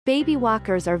Baby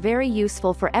walkers are very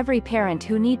useful for every parent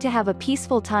who need to have a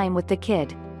peaceful time with the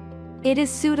kid. It is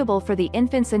suitable for the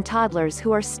infants and toddlers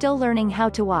who are still learning how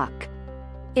to walk.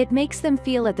 It makes them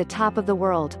feel at the top of the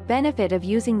world. Benefit of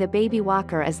using the baby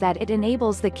walker is that it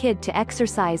enables the kid to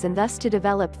exercise and thus to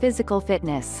develop physical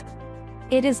fitness.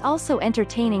 It is also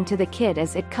entertaining to the kid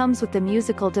as it comes with the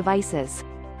musical devices.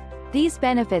 These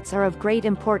benefits are of great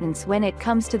importance when it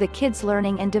comes to the kid's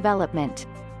learning and development.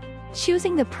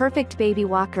 Choosing the perfect baby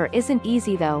walker isn't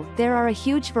easy though. There are a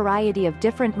huge variety of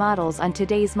different models on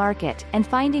today's market, and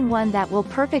finding one that will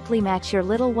perfectly match your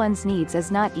little one's needs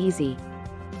is not easy.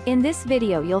 In this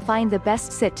video you'll find the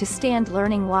best sit-to-stand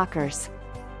learning walkers.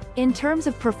 In terms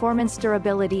of performance,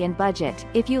 durability and budget,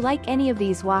 if you like any of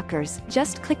these walkers,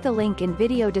 just click the link in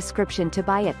video description to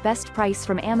buy at best price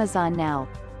from Amazon now.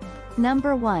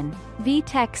 Number 1.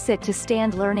 VTech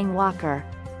Sit-to-Stand Learning Walker.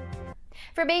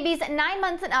 For babies 9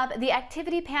 months and up, the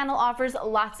activity panel offers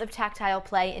lots of tactile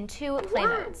play in 2 play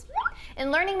modes.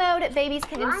 In learning mode, babies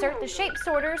can insert the shape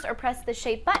sorters or press the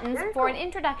shape buttons for an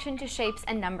introduction to shapes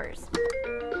and numbers.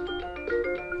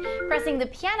 Pressing the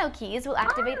piano keys will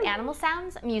activate animal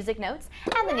sounds, music notes,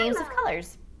 and the names of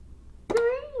colors.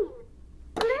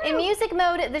 In music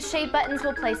mode, the shape buttons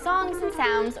will play songs and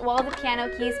sounds while the piano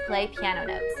keys play piano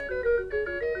notes.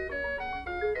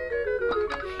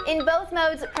 In both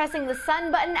modes, pressing the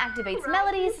sun button activates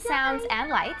melodies, sounds, and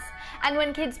lights, and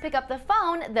when kids pick up the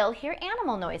phone, they'll hear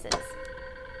animal noises.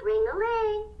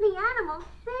 Ring-a-ling, the animals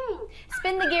sing.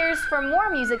 Spin the gears for more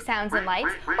music, sounds, and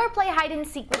lights, or play hide and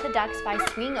seek with the ducks by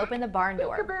swinging open the barn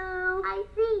door. Peekaboo, I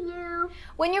see you.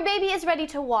 When your baby is ready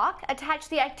to walk, attach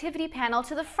the activity panel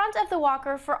to the front of the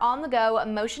walker for on-the-go,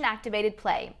 motion-activated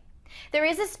play. There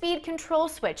is a speed control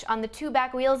switch on the 2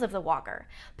 back wheels of the walker.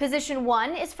 Position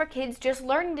 1 is for kids just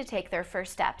learning to take their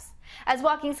first steps. As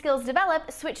walking skills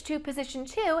develop, switch to position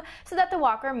 2 so that the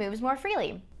walker moves more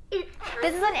freely.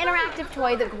 This is an interactive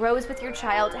toy that grows with your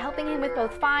child, helping him with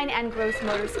both fine and gross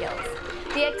motor skills.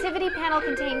 The activity panel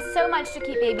contains so much to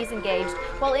keep babies engaged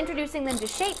while introducing them to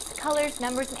shapes, colors,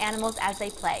 numbers, and animals as they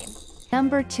play.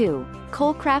 Number 2.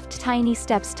 Kolcraft Tiny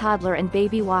Steps Toddler and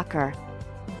Baby Walker.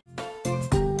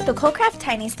 The Kolcraft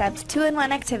Tiny Steps 2-in-1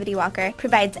 Activity Walker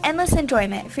provides endless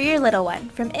enjoyment for your little one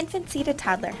from infancy to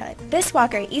toddlerhood. This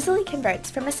walker easily converts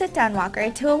from a sit-down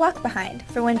walker to a walk-behind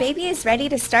for when baby is ready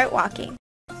to start walking.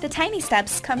 The Tiny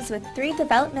Steps comes with 3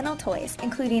 developmental toys,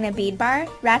 including a bead bar,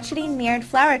 ratcheting mirrored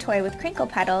flower toy with crinkle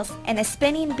petals, and a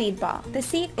spinning bead ball. The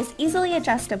seat is easily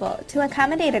adjustable to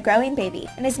accommodate a growing baby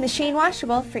and is machine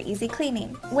washable for easy cleaning.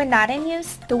 When not in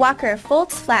use, the walker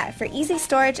folds flat for easy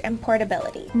storage and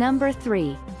portability. Number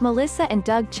 3. Melissa and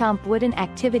Doug Chomp Wooden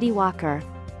Activity Walker.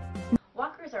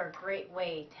 Walkers are a great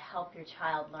way to help your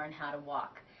child learn how to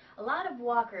walk. A lot of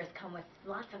walkers come with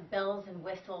lots of bells and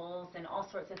whistles and all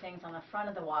sorts of things on the front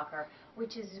of the walker,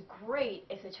 which is great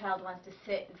if the child wants to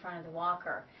sit in front of the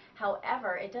walker.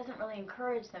 However, it doesn't really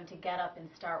encourage them to get up and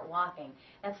start walking.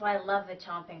 That's why I love the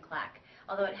Chomp and Clack.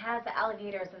 Although it has the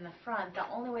alligators in the front, the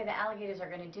only way the alligators are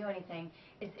going to do anything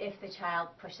is if the child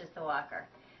pushes the walker.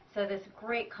 So this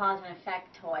great cause and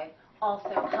effect toy also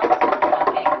helps with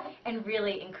walking and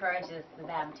really encourages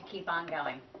them to keep on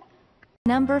going.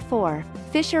 Number 4.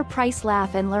 Fisher-Price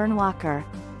Laugh and Learn Walker.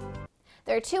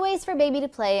 There are 2 ways for baby to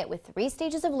play with 3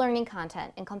 stages of learning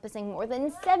content encompassing more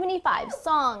than 75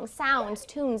 songs, sounds,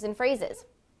 tunes, and phrases.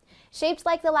 Shaped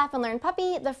like the Laugh and Learn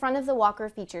puppy, the front of the walker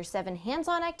features 7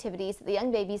 hands-on activities that the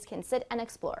young babies can sit and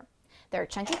explore. There are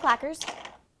chunky clackers,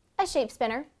 a shape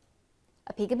spinner,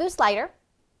 a peekaboo slider,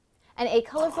 and a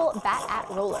colorful bat-at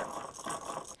roller.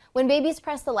 When babies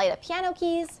press the light-up piano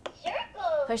keys,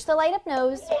 Circle. push the light-up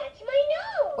nose, That's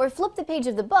my nose. or flip the page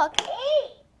of the book,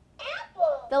 Hey,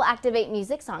 apple. they'll activate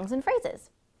music, songs, and phrases.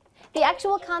 The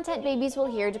actual content babies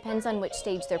will hear depends on which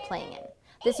stage they're playing in.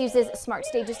 This uses Smart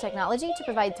Stages technology to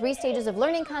provide 3 stages of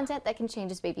learning content that can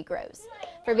change as baby grows.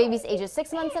 For babies ages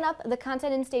 6 months and up, the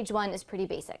content in stage 1 is pretty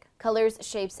basic. Colors,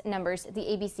 shapes, numbers, the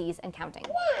ABCs, and counting.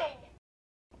 1,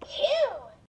 2,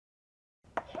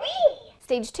 3.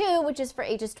 Stage 2, which is for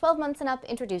ages 12 months and up,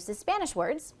 introduces Spanish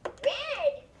words,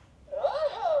 Red,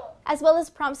 rojo. as well as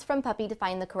prompts from puppy to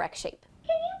find the correct shape.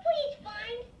 Can you please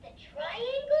find the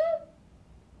triangle?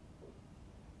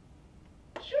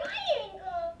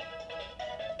 Triangle.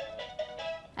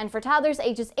 And for toddlers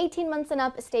ages 18 months and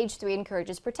up, stage 3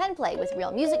 encourages pretend play with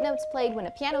real music notes played when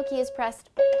a piano key is pressed,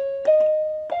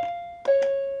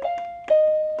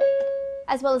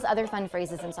 as well as other fun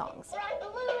phrases and songs. Frog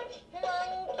balloons,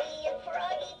 monkey and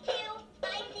froggy too.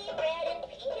 I see red and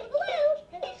pink and blue.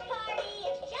 And this party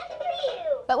is just for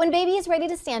you. But when baby is ready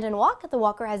to stand and walk, the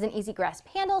walker has an easy grasp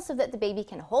handle so that the baby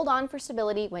can hold on for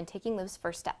stability when taking those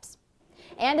first steps.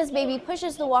 And as baby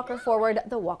pushes the walker forward,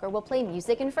 the walker will play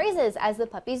music and phrases as the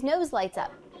puppy's nose lights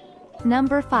up.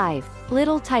 Number 5.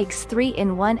 Little Tikes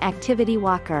 3-in-1 Activity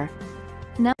Walker.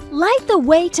 Light the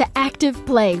way to active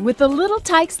play with the Little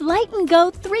Tikes Light and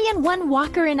Go 3-in-1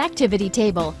 Walker and Activity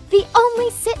Table. The only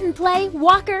sit-and-play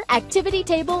walker activity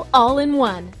table all in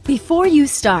one. Before you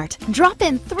start, drop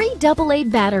in 3 AA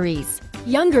batteries.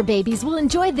 Younger babies will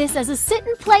enjoy this as a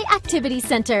sit-and-play activity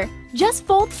center. Just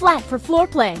fold flat for floor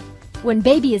play. When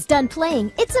baby is done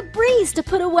playing, it's a breeze to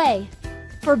put away.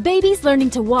 For babies learning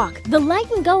to walk, the Light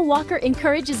and Go Walker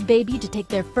encourages baby to take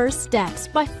their first steps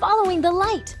by following the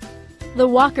light. The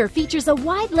walker features a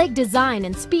wide leg design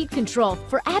and speed control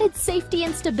for added safety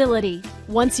and stability.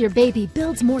 Once your baby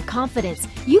builds more confidence,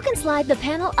 you can slide the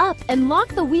panel up and lock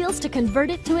the wheels to convert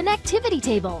it to an activity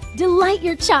table. Delight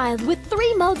your child with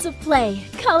 3 modes of play: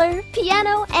 color,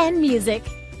 piano, and music.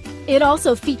 It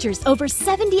also features over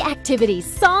 70 activities,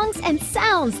 songs, and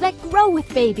sounds that grow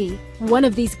with baby. One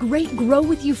of these great Grow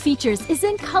With You features is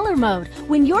in color mode.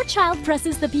 When your child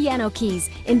presses the piano keys,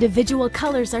 individual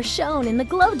colors are shown in the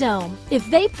glow dome. If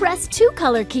they press 2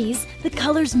 color keys, the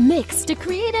colors mix to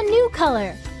create a new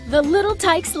color. The Little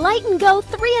Tikes Light and Go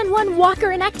 3-in-1 Walker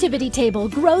and Activity Table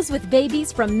grows with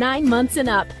babies from 9 months and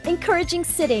up, encouraging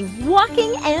sitting,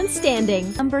 walking, and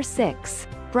standing. Number 6.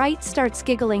 Bright Starts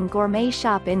Giggling Gourmet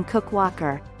Shop and Cook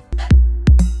Walker.